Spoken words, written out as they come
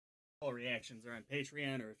All reactions are on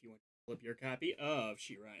Patreon, or if you want to pull up your copy of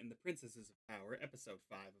She-Ra and the Princesses of Power, Episode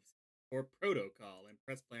 5 of 4 Protocol, and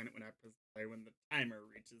press planet when I press play when the timer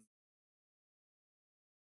reaches.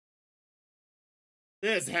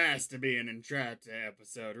 This has to be an Entrapta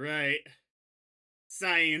episode, right?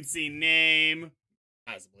 Science-y name.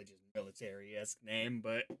 Possibly just military-esque name,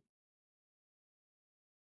 but...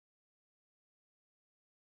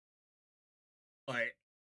 like...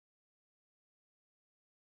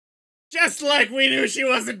 just like we knew she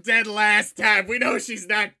wasn't dead last time, we know she's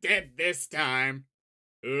not dead this time.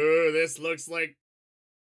 Ooh, this looks like...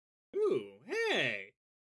 ooh, hey.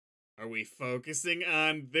 Are we focusing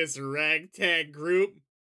on this ragtag group?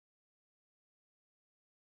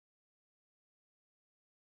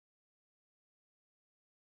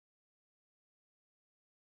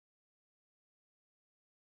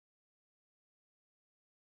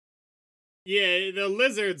 Yeah, the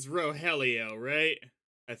lizard's Rogelio, right?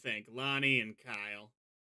 I think. Lonnie and Kyle.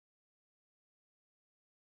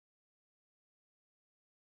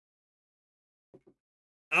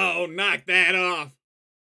 Oh, knock that off!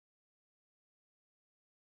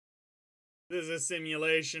 This is a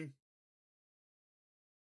simulation.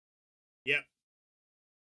 Yep.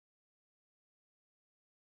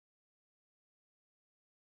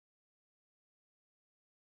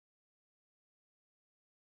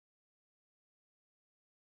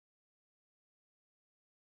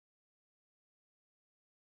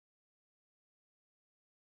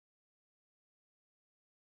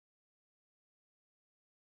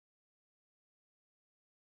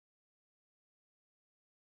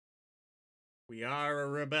 We are a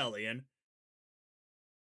rebellion.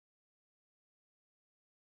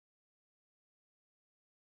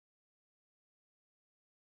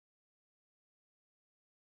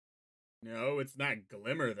 No, it's not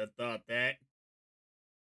Glimmer that thought that.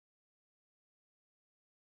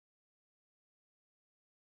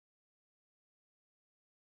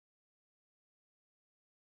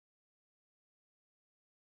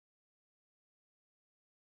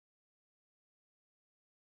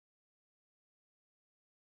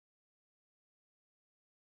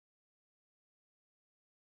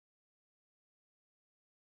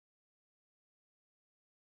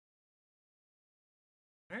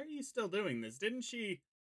 Why are you still doing this? Didn't she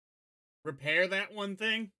repair that one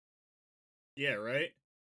thing? Yeah, right?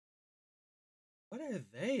 What are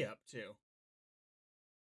they up to?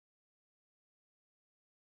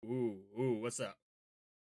 Ooh, what's up?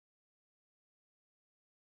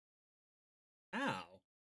 Ow.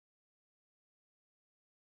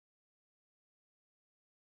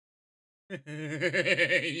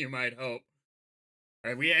 You might hope.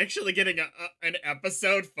 Are we actually getting an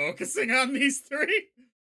episode focusing on these three?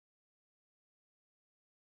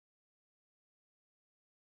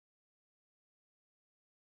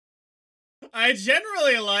 I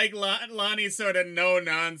generally like Lonnie's sort of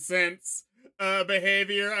no-nonsense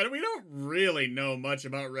behavior. We don't really know much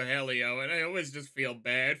about Rogelio, and I always just feel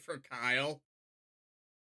bad for Kyle.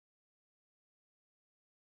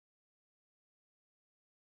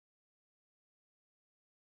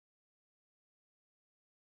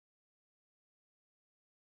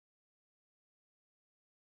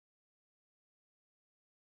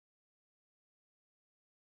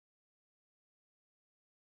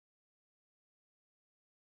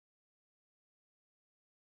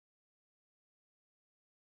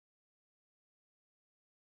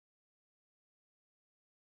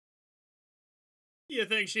 You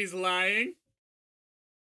think she's lying?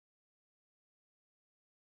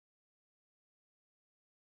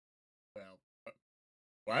 Well,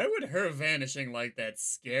 why would her vanishing like that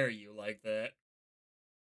scare you like that?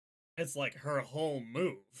 It's like her whole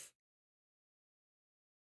move.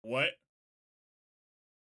 What?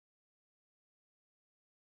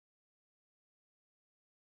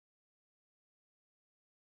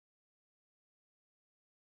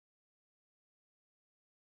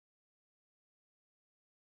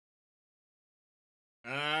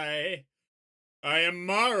 I am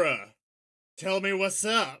Mara. Tell me what's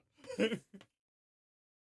up.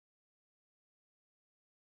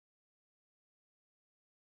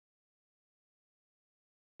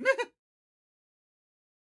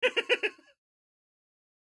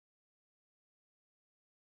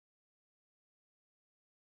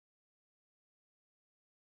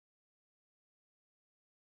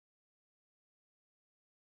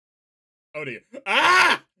 Oh dear.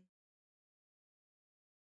 Ah!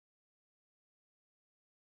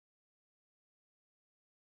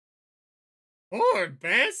 Poor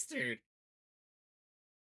bastard.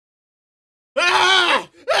 Ah!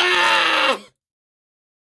 Ah!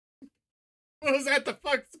 What was that the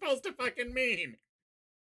fuck supposed to fucking mean?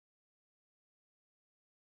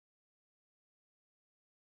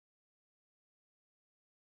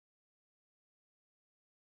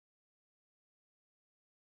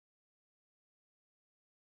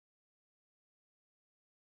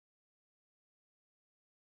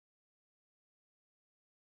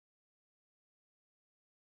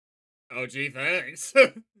 Oh, gee, thanks.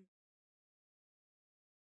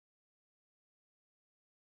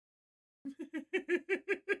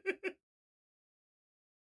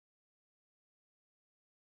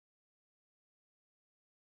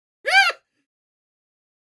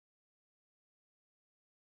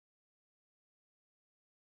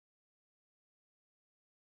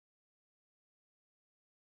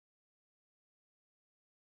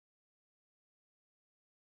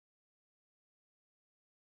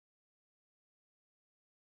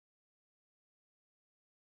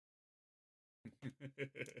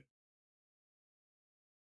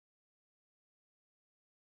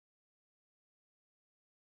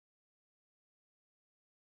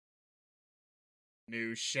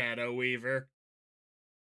 New Shadow Weaver.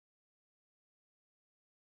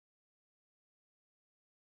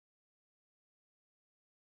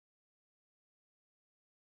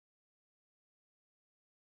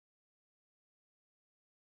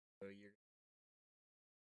 So you're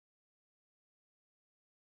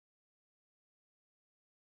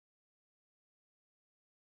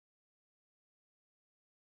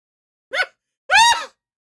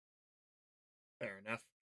fair enough.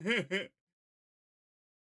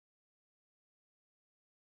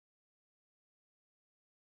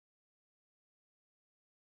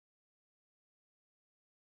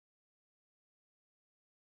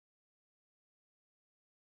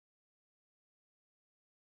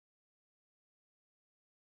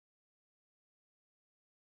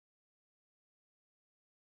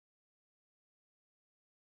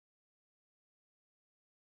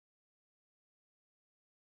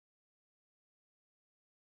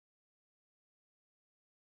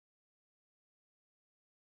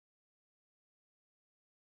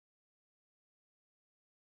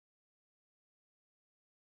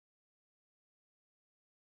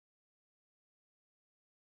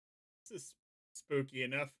 This is spooky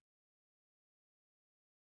enough.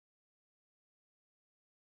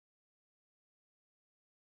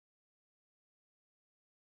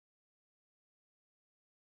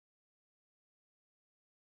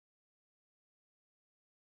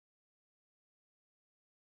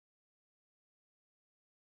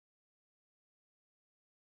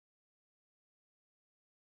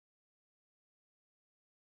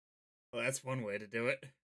 Well, that's one way to do it.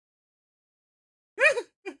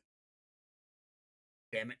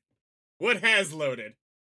 Damn it. What has loaded?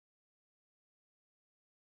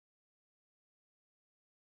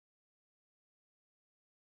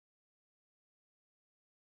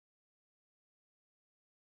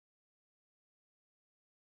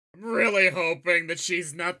 I'm really hoping that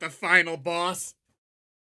she's not the final boss.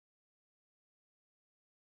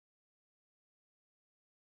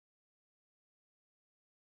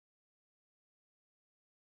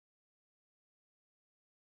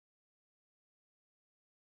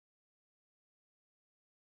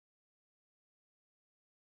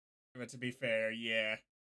 But to be fair, yeah.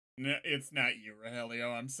 No, it's not you,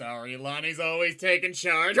 Rogelio. I'm sorry. Lonnie's always taking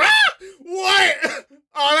charge. Ah! What?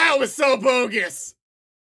 Oh, that was so bogus.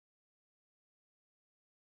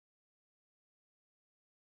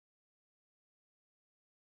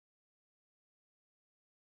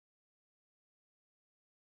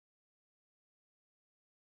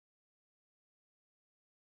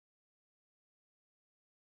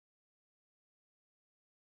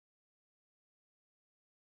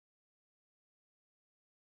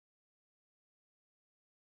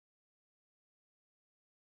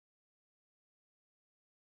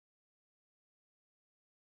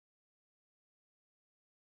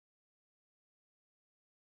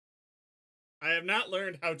 I have not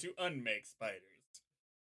learned how to unmake spiders.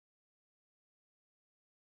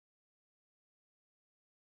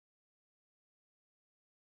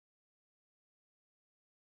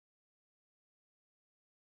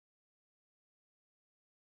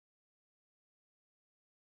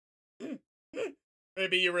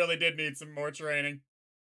 Maybe you really did need some more training.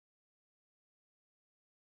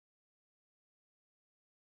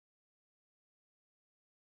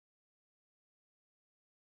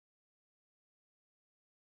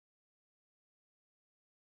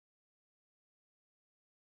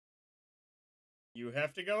 You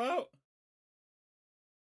have to go out.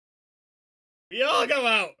 We all go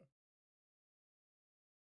out.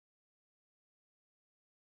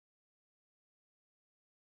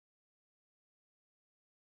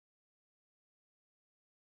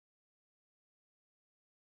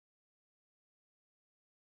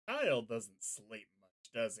 Kyle doesn't sleep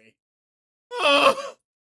much, does he? Oh!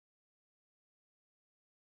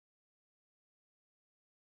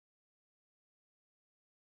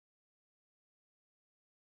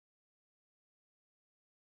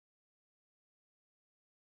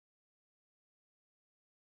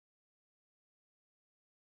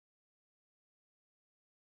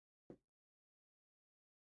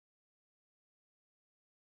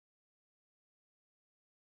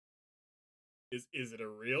 Is it a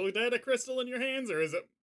real data crystal in your hands, or is it?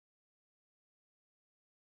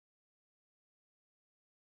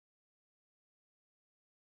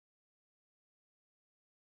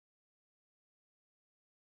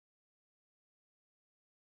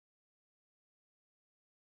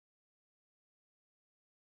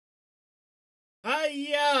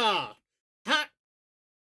 Hiya! Ha!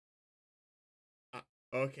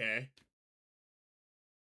 Okay.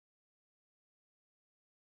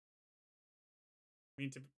 Mean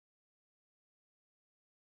to.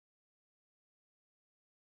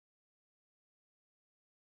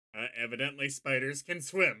 Evidently, spiders can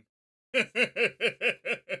swim. To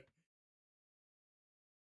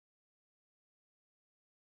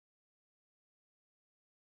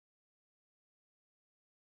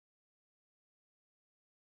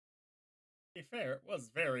be fair, it was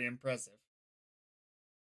very impressive.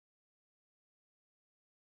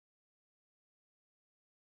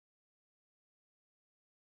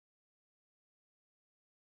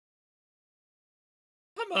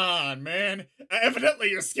 Come on, man.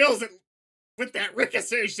 Evidently, your skills with that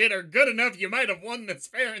ricochet shit are good enough. You might have won this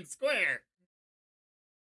fair and square.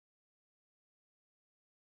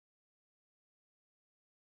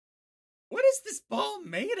 What is this ball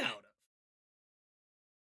made out of?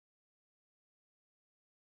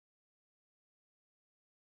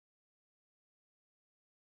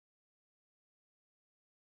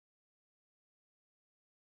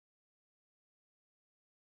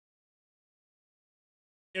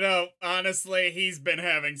 You know, honestly, he's been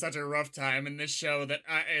having such a rough time in this show that,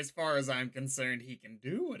 as far as I'm concerned, he can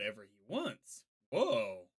do whatever he wants.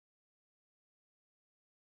 Whoa.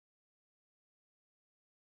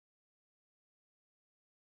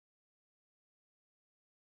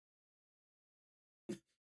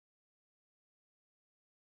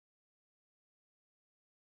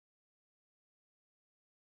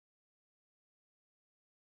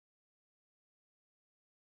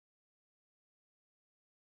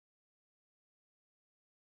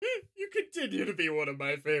 You continue to be one of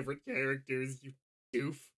my favorite characters, you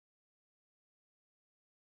doof.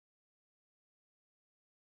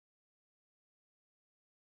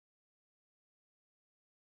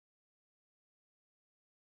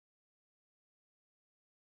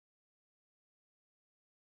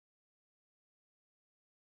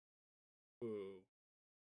 Ooh.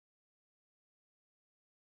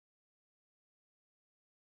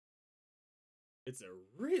 It's a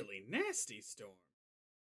really nasty storm.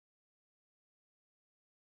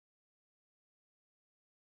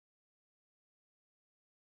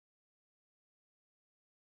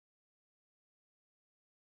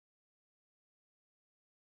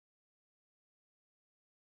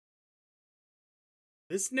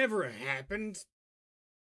 This never happened.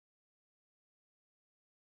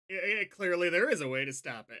 Yeah, clearly there is a way to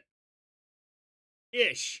stop it.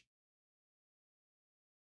 Ish.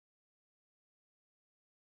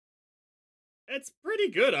 That's pretty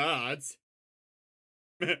good odds.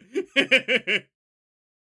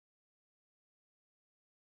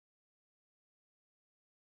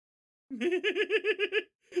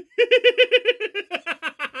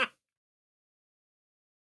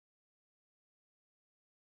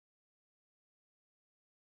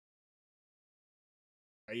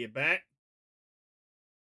 Are you back?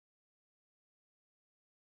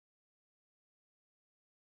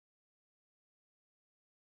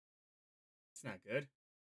 It's not good,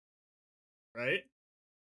 right?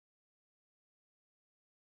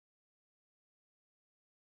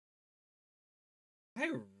 I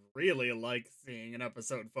really like seeing an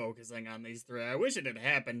episode focusing on these three. I wish it had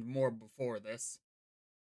happened more before this.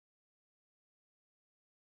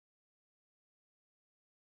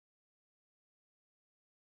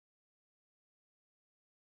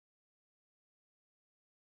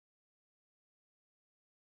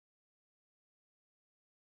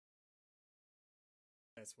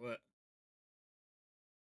 That's what.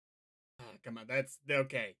 Oh, come on, that's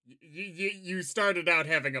okay. You started out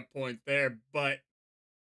having a point there, but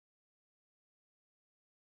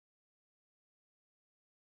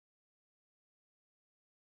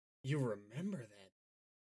you remember that.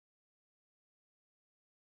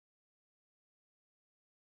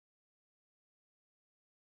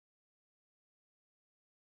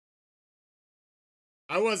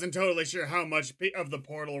 I wasn't totally sure how much of the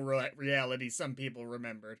portal reality some people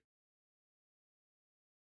remembered.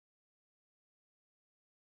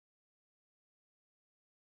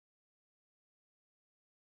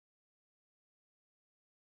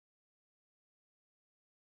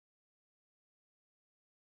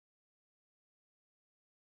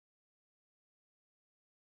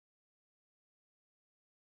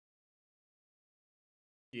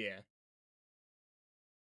 Yeah.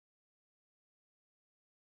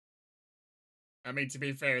 I mean, to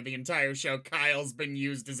be fair, the entire show, Kyle's been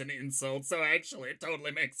used as an insult, so actually it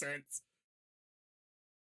totally makes sense.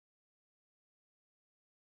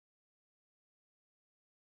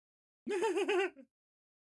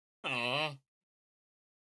 Aw.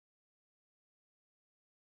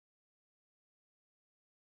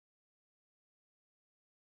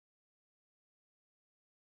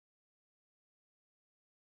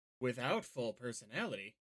 Without full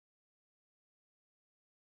personality?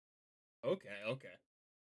 Okay, okay.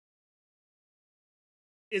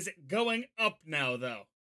 Is it going up now, though?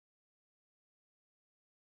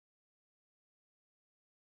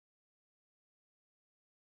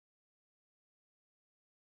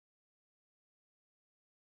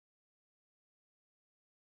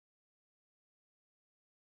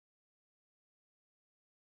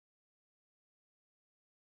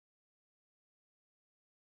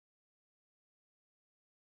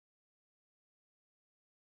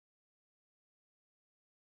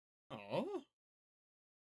 Oh,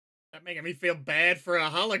 that making me feel bad for a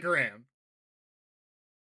hologram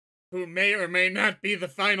who may or may not be the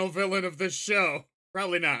final villain of this show.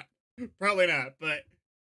 Probably not. Probably not, but.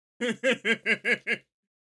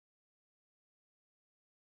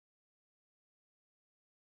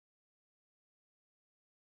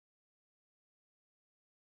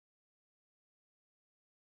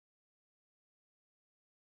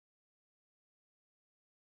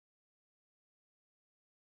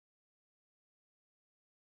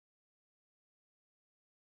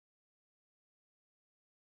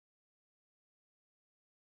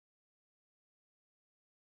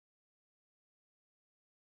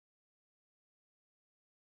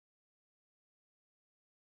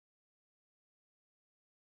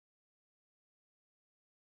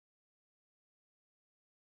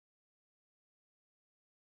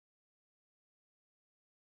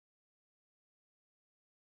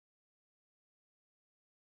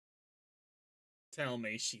 Tell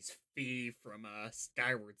me she's Fee from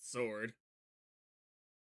Skyward Sword.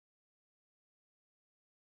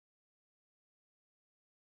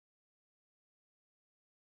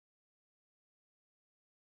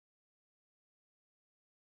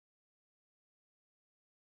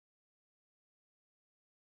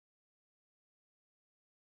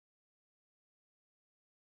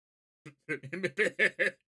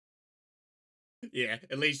 Yeah,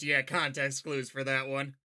 at least you got context clues for that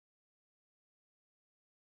one.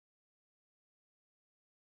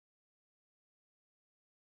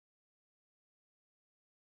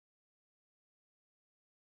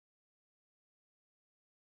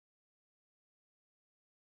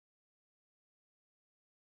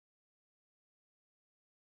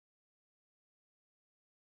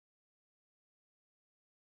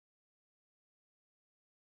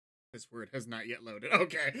 This word has not yet loaded.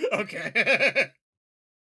 Okay, okay.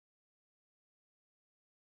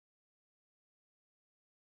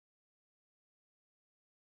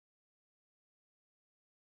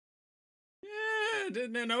 Yeah,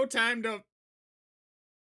 didn't no time to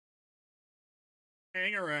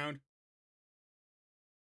hang around.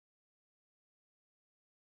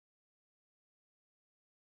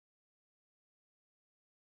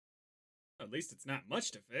 At least it's not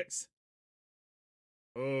much to fix.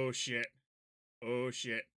 Oh shit. Oh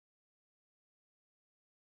shit.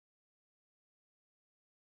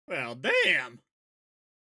 Well, damn.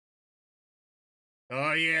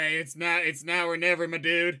 Oh yeah, it's now or never, my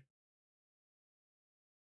dude.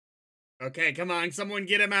 Okay, come on, someone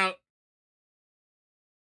get him out.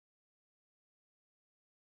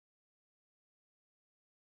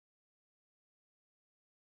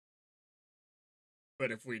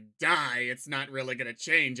 But if we die, it's not really gonna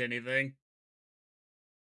change anything.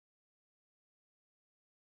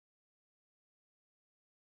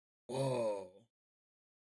 Whoa.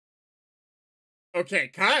 Okay,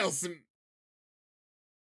 Kyle's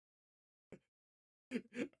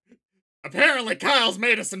apparently Kyle's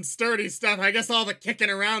made of some sturdy stuff. I guess all the kicking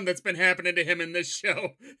around that's been happening to him in this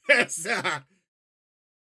show has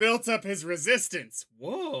built up his resistance.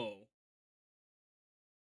 Whoa.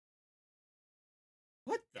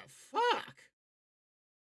 What the fuck?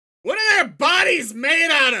 What are their bodies made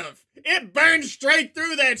out of? It burned straight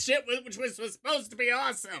through that shit, which was supposed to be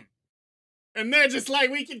awesome. And they're just like,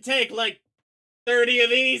 we can take like 30 of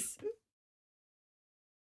these.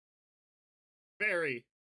 Very.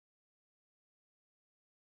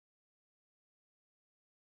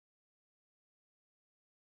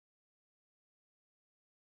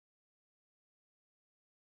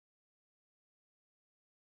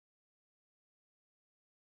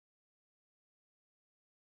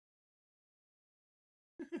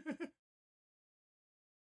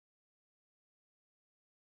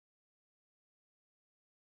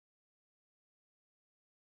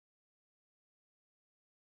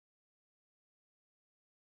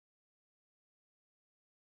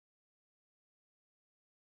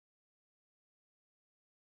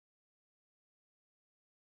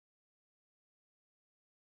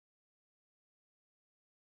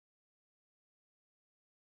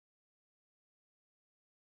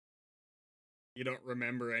 You don't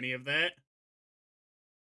remember any of that?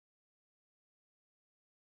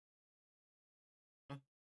 Huh?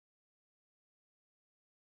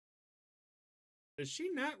 Does she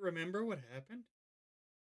not remember what happened?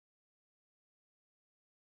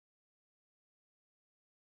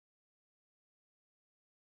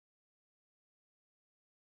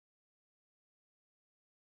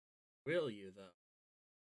 Will you, though?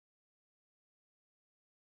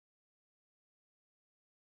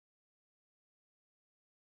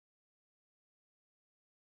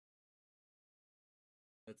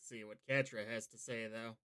 Let's see what Katra has to say,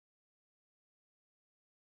 though.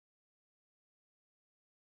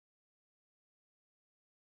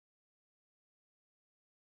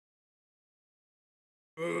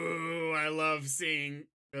 Ooh, I love seeing.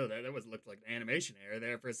 Oh, that was looked like an animation error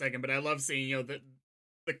there for a second, but I love seeing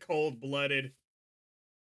the cold-blooded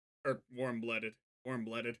or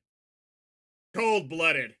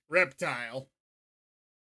cold-blooded reptile.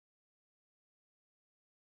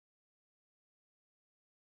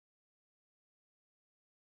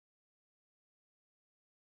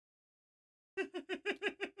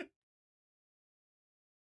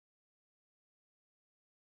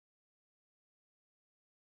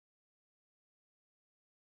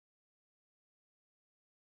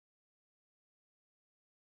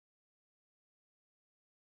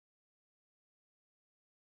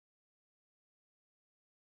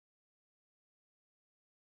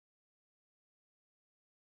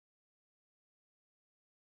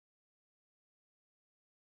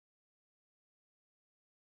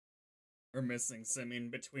 We're missing some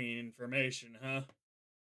in-between information, huh?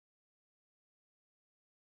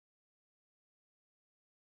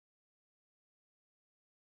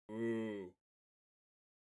 Ooh.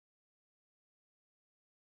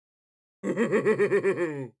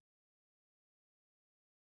 Ooh.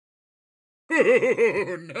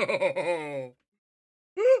 Oh, no.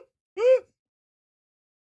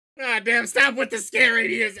 Ah, damn, stop with the scary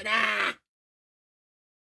music. Ah!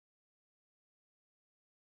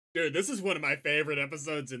 Dude, this is one of my favorite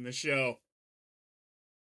episodes in the show.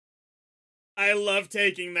 I love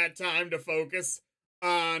taking that time to focus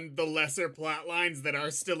on the lesser plot lines that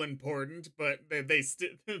are still important, but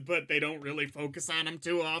but they don't really focus on them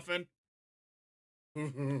too often.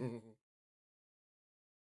 That's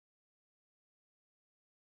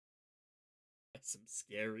some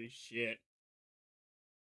scary shit.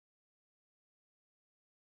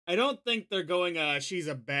 I don't think they're going she's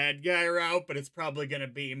a bad guy route, but it's probably gonna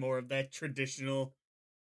be more of that traditional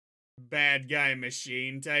bad guy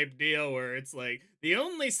machine type deal where it's like the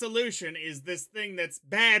only solution is this thing that's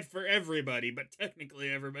bad for everybody, but technically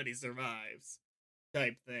everybody survives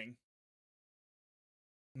type thing.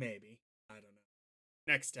 Maybe. I don't know.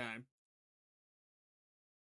 Next time.